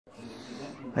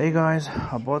Hey guys,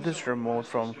 I bought this remote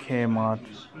from Kmart,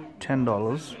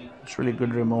 $10. It's really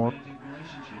good remote.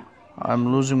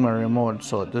 I'm losing my remote,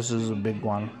 so this is a big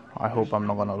one. I hope I'm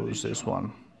not gonna lose this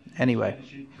one. Anyway,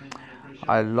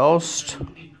 I lost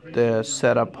the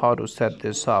setup, how to set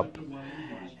this up,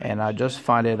 and I just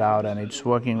found it out and it's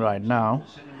working right now.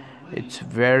 It's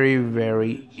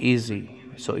very easy.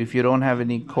 So if you don't have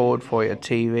any code for your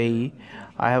TV,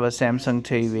 I have a Samsung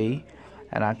TV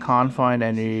and I can't find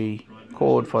any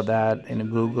code for that in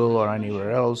Google or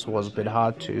anywhere else. It was a bit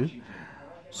hard to.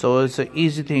 So it's an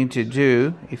easy thing to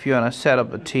do. If you want to set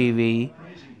up a TV,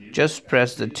 just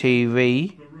press the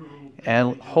TV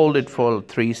and hold it for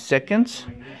 3 seconds,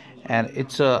 and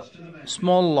it's a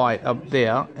small light up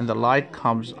there, and the light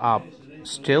comes up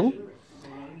still.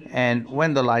 And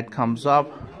when the light comes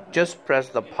up, just press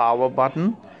the power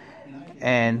button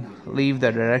and leave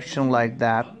the direction like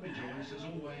that,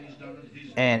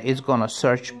 and it's gonna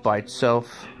search by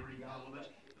itself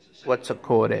what the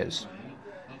code is,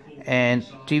 and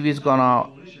TV is gonna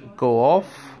go off.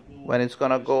 When it's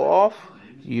gonna go off,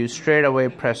 you straight away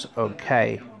press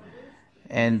OK,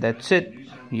 and that's it,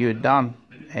 you're done.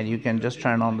 And you can just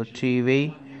turn on the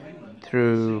TV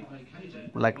through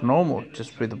like normal,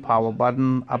 just with the power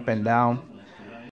button up and down.